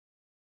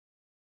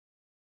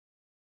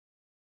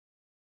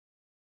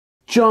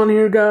John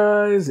here,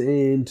 guys,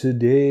 and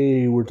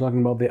today we're talking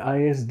about the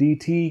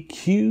ISDT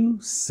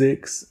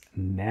Q6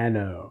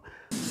 Nano.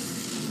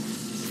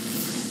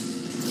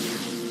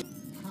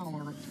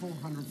 Power at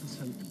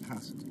 400%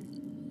 capacity.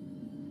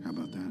 How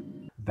about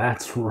that?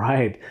 That's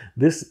right.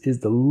 This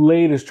is the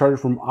latest charger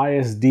from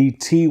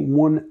ISDT,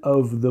 one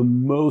of the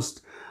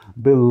most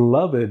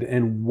beloved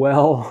and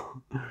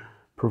well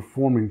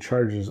performing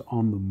chargers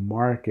on the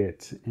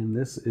market. And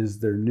this is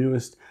their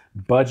newest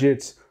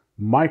budget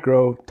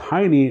micro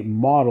tiny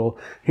model.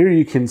 Here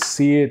you can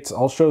see it.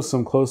 I'll show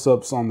some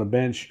close-ups on the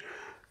bench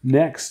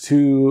next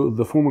to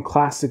the former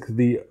classic,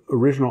 the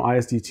original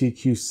ISDT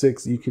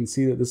Q6. You can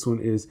see that this one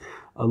is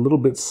a little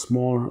bit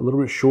smaller, a little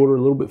bit shorter,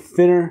 a little bit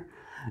thinner,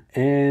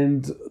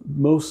 and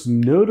most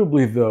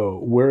notably though,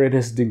 where it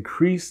has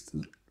decreased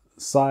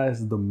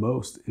size the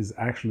most is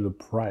actually the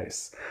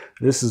price.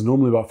 This is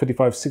normally about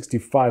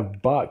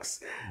 $55-65.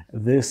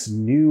 This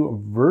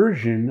new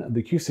version,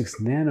 the Q6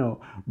 Nano,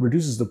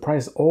 reduces the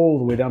price all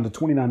the way down to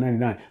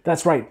 $29.99.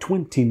 That's right,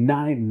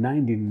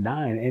 $29.99.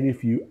 And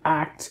if you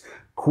act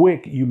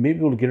quick, you may be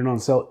able to get it on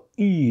sale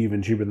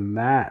even cheaper than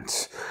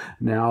that.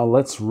 Now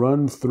let's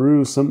run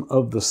through some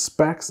of the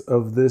specs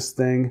of this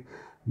thing,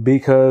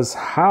 because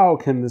how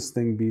can this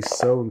thing be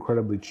so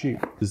incredibly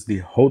cheap? This is the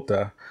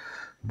Hota.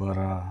 But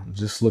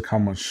just look how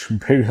much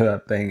bigger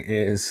that thing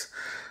is.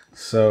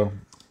 So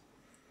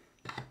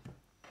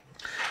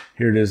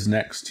here it is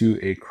next to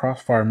a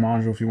Crossfire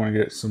module if you want to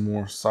get some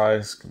more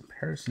size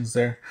comparisons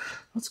there.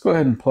 Let's go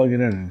ahead and plug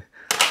it in and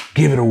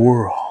give it a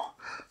whirl.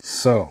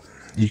 So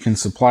you can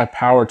supply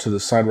power to the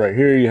side right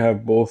here. You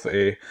have both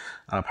a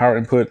power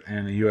input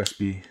and a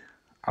USB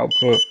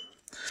output.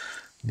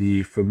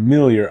 The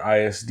familiar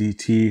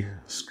ISDT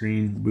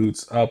screen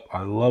boots up.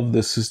 I love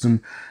this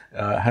system.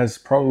 It has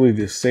probably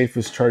the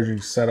safest charging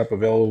setup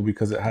available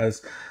because it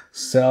has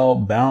cell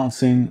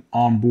balancing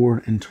on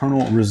board,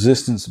 internal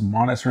resistance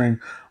monitoring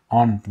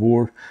on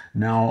board.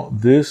 Now,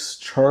 this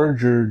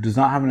charger does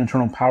not have an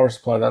internal power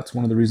supply. That's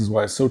one of the reasons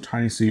why it's so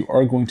tiny. So you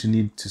are going to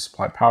need to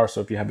supply power. So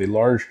if you have a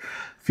large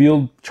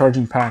field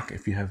charging pack,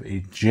 if you have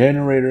a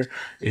generator,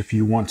 if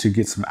you want to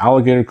get some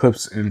alligator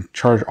clips and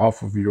charge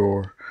off of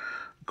your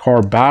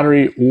car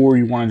battery, or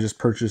you want to just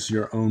purchase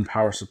your own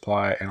power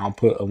supply, and I'll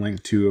put a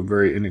link to a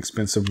very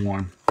inexpensive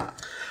one.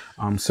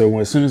 So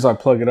as soon as I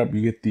plug it up,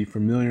 you get the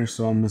familiar.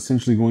 So I'm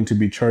essentially going to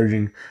be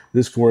charging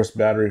this 4S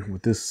battery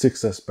with this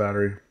 6S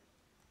battery.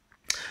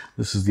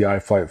 This is the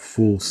iFlight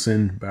full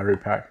SIN battery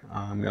pack.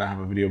 I'm gonna have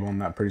a video on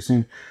that pretty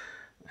soon.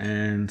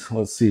 And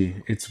let's see,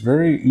 it's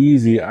very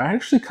easy. I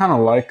actually kind of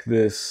like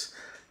this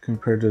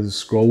compared to the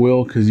scroll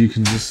wheel, because you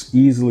can just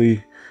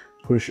easily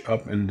push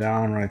up and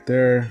down right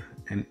there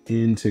and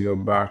in to go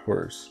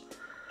backwards.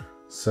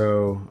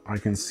 So I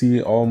can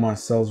see all my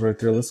cells right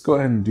there. Let's go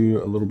ahead and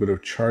do a little bit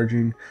of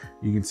charging.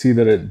 You can see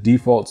that it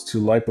defaults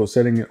to lipo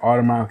setting. It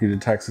automatically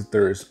detects that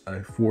there is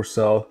a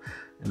 4-cell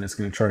and it's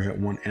gonna charge at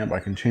 1 amp.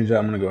 I can change that.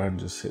 I'm gonna go ahead and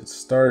just hit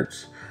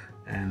start.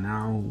 And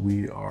now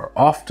we are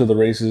off to the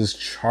races,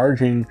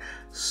 charging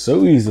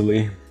so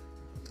easily.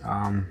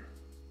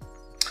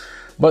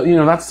 But you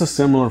know, that's the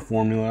similar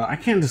formula. I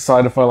can't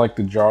decide if I like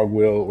the jog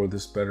wheel or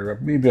this better.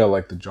 Maybe I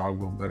like the jog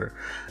wheel better.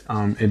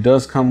 It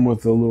does come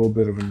with a little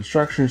bit of an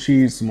instruction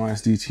sheet, some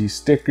ISDT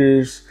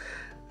stickers,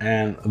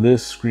 and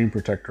this screen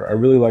protector. I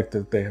really like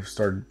that they have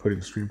started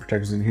putting screen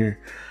protectors in here,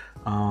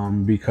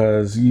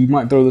 because you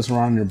might throw this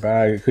around in your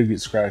bag. It could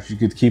get scratched. You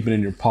could keep it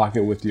in your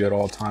pocket with you at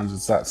all times.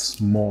 It's that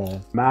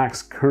small.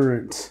 Max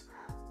current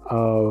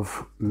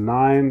of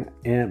 9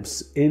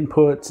 amps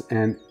input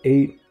and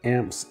 8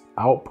 amps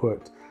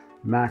output.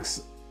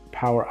 Max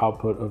power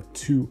output of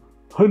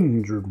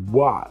 200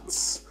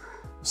 watts.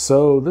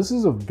 So this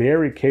is a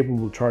very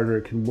capable charger.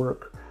 It can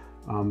work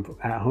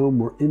at home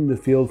or in the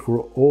field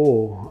for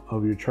all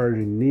of your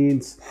charging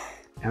needs.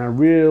 And I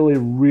really,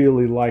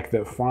 really like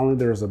that finally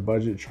there's a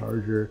budget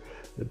charger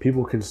that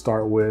people can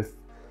start with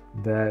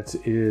that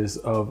is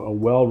of a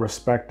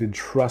well-respected,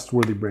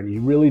 trustworthy brand.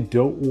 You really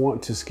don't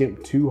want to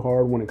skimp too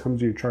hard when it comes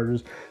to your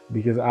chargers,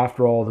 because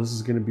after all, this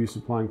is going to be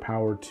supplying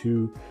power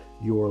to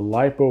your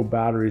lipo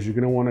batteries. You're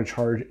going to want to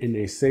charge in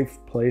a safe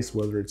place,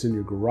 whether it's in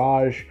your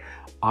garage.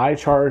 I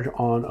charge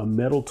on a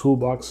metal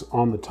toolbox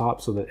on the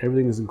top so that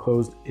everything is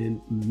enclosed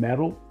in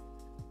metal.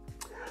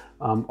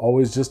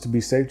 Always just to be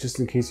safe, just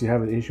in case you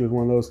have an issue with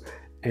one of those.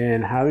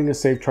 And having a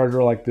safe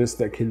charger like this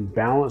that can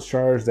balance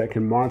charge, that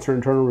can monitor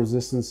internal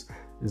resistance,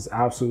 is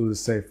absolutely the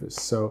safest.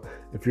 So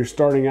if you're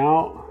starting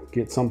out,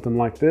 get something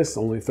like this,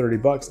 only 30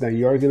 bucks. Now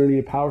you are going to need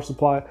a power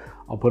supply.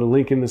 I'll put a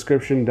link in the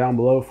description down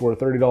below for a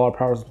 $30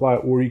 power supply,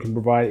 or you can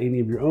provide any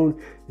of your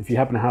own. If you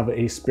happen to have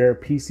a spare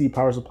PC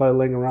power supply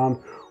laying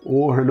around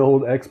or an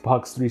old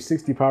Xbox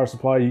 360 power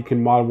supply, you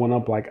can mod one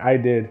up like I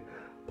did.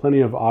 Plenty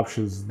of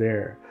options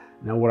there.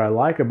 Now, what I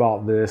like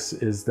about this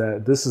is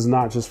that this is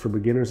not just for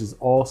beginners, it's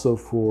also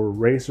for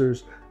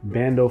racers,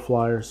 bando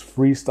flyers,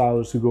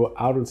 freestylers who go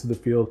out into the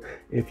field.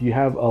 If you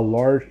have a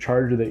large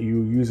charger that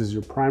you use as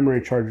your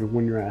primary charger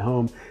when you're at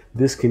home,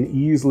 this can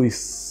easily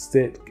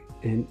sit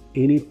in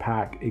any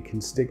pack. It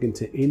can stick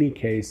into any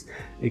case.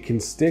 It can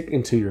stick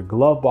into your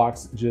glove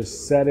box.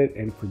 Just set it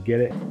and forget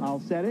it. I'll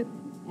set it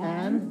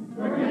and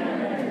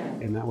forget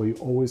it. And that way you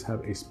always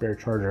have a spare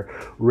charger.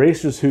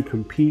 Racers who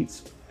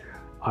compete,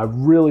 I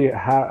really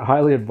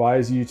highly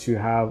advise you to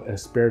have a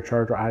spare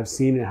charger. I've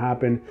seen it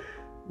happen.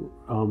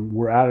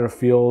 We're at a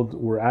field,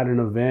 we're at an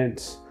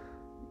event,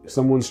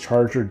 someone's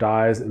charger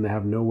dies and they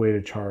have no way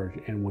to charge.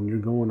 And when you're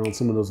going on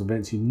some of those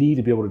events, you need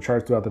to be able to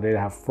charge throughout the day to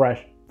have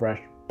fresh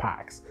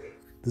packs.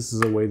 This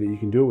is a way that you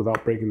can do it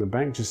without breaking the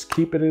bank. Just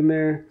keep it in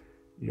there.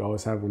 You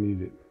always have when you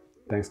need it.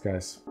 Thanks,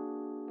 guys.